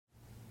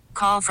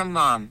Call from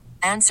mom.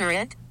 Answer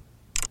it.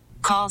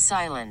 Call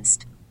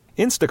silenced.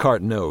 Instacart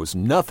knows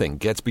nothing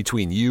gets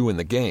between you and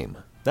the game.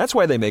 That's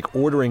why they make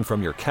ordering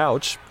from your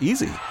couch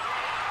easy.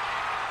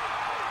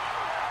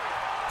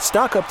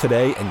 Stock up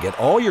today and get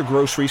all your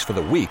groceries for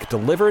the week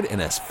delivered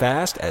in as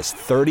fast as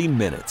 30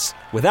 minutes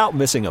without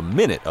missing a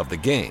minute of the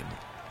game.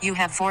 You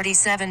have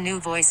 47 new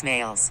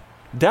voicemails.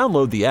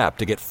 Download the app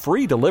to get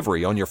free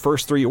delivery on your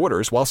first 3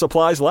 orders while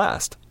supplies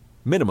last.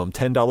 Minimum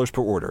 $10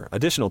 per order.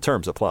 Additional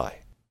terms apply.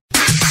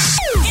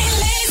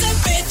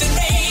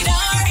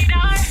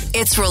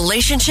 It's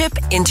Relationship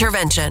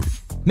Intervention.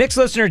 Mixed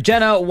listener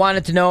Jenna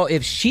wanted to know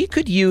if she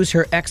could use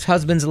her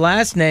ex-husband's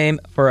last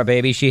name for a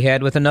baby she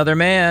had with another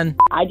man.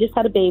 I just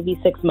had a baby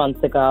 6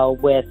 months ago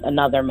with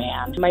another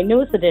man. My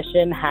newest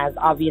addition has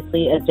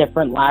obviously a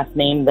different last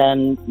name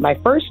than my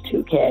first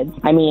 2 kids.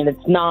 I mean,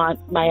 it's not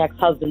my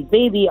ex-husband's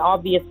baby,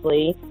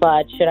 obviously,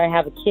 but should I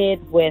have a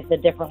kid with a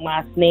different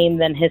last name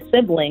than his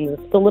siblings?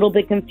 It's a little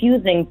bit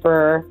confusing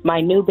for my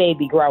new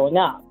baby growing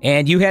up.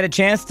 And you had a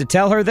chance to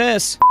tell her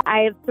this. I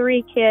have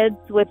 3 kids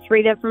with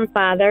 3 different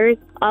fathers.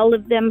 All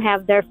of them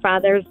have their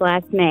father's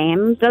last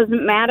name.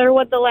 Doesn't matter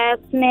what the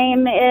last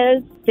name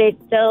is. They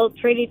still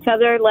treat each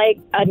other like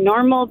a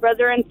normal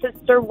brother and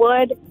sister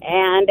would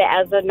and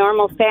as a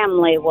normal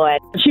family would.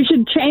 She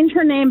should change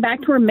her name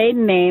back to her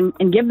maiden name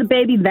and give the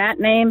baby that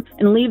name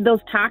and leave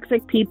those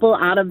toxic people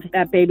out of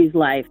that baby's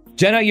life.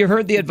 Jenna, you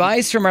heard the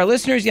advice from our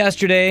listeners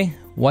yesterday.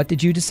 What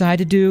did you decide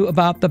to do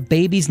about the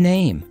baby's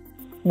name?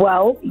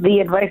 Well, the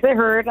advice I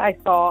heard, I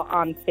saw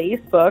on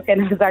Facebook,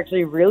 and it was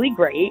actually really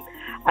great.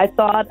 I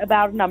thought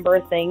about a number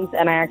of things,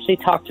 and I actually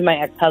talked to my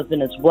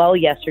ex-husband as well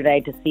yesterday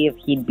to see if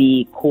he'd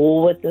be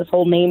cool with this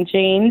whole name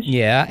change.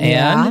 Yeah,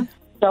 and?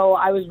 So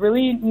I was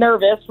really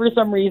nervous for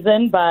some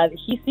reason, but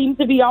he seemed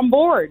to be on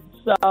board.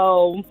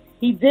 So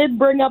he did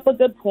bring up a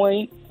good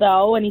point,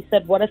 though, and he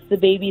said, what if the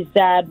baby's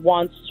dad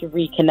wants to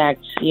reconnect,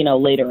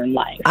 later in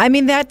life? I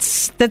mean,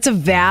 that's a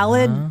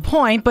valid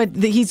point, but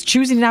he's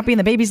choosing to not be in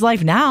the baby's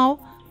life now.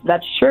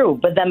 That's true.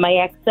 But then my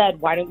ex said,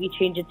 why don't we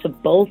change it to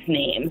both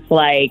names,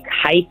 like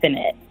hyphen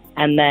it?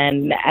 And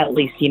then at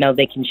least,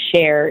 they can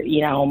share,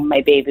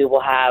 my baby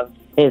will have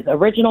his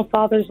original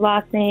father's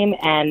last name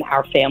and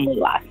our family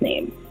last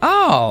name.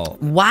 Oh.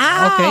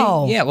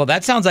 Wow. Okay. Yeah, well,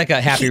 that sounds like a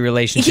happy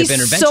relationship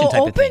intervention so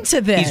type of thing. He's so open to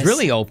this. He's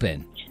really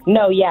open.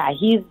 No, yeah,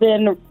 he's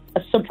been...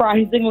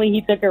 Surprisingly,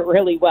 he took it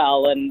really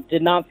well and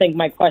did not think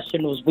my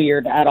question was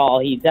weird at all.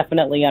 He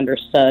definitely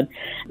understood.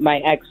 My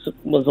ex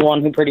was the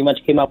one who pretty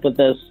much came up with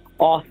this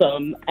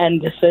awesome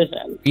end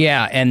decision.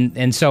 Yeah,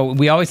 and so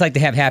we always like to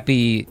have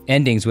happy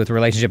endings with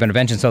relationship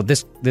intervention. So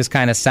this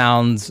kind of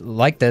sounds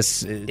like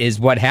this is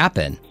what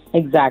happened.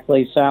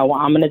 Exactly. So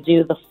I'm going to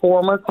do the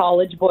former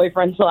college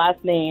boyfriend's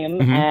last name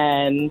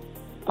and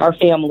our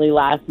family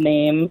last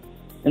name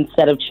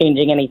instead of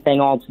changing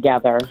anything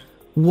altogether.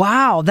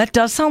 Wow, that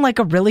does sound like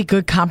a really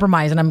good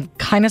compromise, and I'm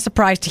kind of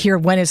surprised to hear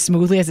it went as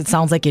smoothly as it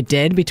sounds like it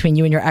did between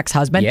you and your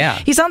ex-husband. Yeah.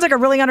 He sounds like a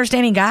really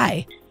understanding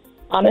guy.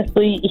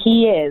 Honestly,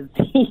 he is.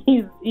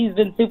 He's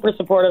been super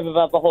supportive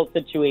about the whole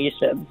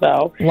situation,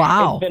 so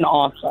wow. It's been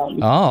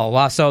awesome. Oh,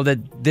 wow. So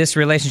this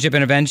relationship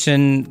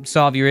intervention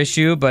solved your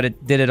issue,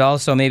 but did it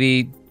also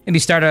maybe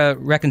start a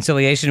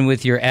reconciliation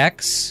with your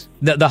ex?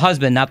 The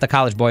husband, not the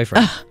college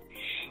boyfriend.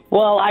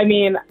 Well, I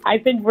mean, I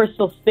think we're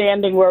still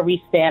standing where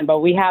we stand, but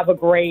we have a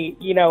great,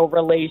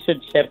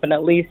 relationship. And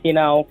at least,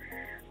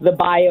 the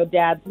bio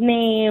dad's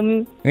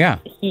name. Yeah.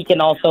 He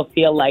can also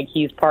feel like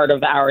he's part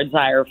of our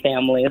entire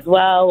family as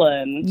well.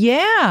 And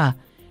yeah.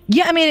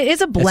 Yeah, I mean, it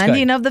is a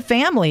blending of the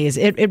families.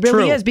 It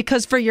really is.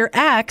 Because for your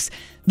ex,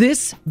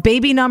 this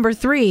baby number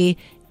 3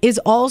 is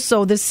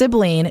also the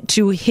sibling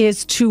to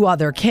his 2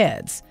 other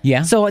kids.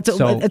 Yeah. So it's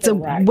a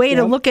way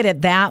to look at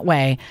it that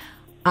way.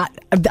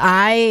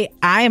 I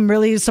am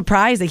really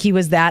surprised that he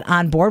was that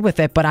on board with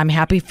it, but I'm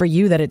happy for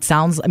you that it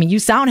sounds, you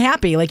sound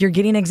happy, like you're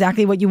getting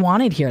exactly what you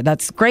wanted here.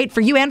 That's great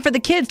for you and for the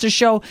kids to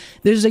show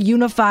there's a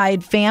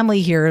unified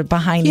family here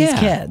behind these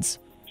kids.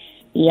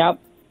 Yep.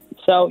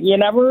 So you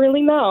never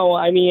really know.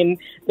 I mean,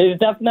 there's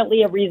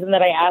definitely a reason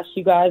that I asked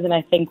you guys, and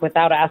I think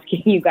without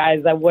asking you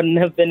guys, I wouldn't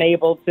have been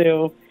able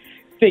to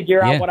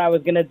figure out what I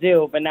was going to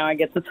do, but now I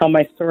get to tell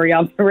my story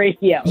on the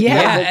radio.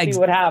 Yeah, so we'll see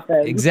what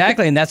happens.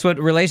 Exactly, and that's what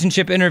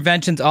relationship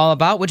intervention's all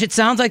about, which it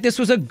sounds like this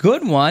was a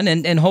good one,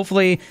 and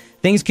hopefully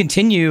things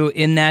continue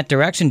in that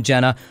direction,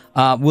 Jenna.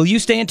 Will you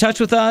stay in touch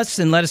with us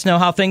and let us know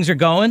how things are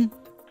going?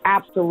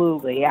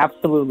 Absolutely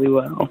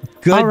will.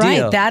 Good All right,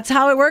 deal. that's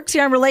how it works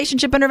here on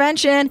Relationship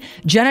Intervention.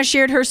 Jenna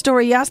shared her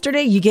story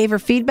yesterday. You gave her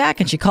feedback,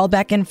 and she called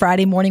back in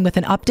Friday morning with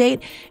an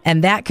update,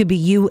 and that could be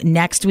you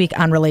next week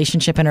on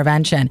Relationship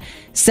Intervention.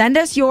 Send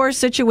us your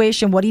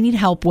situation. What do you need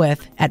help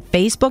with at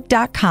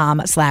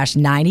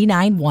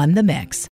facebook.com/991themix.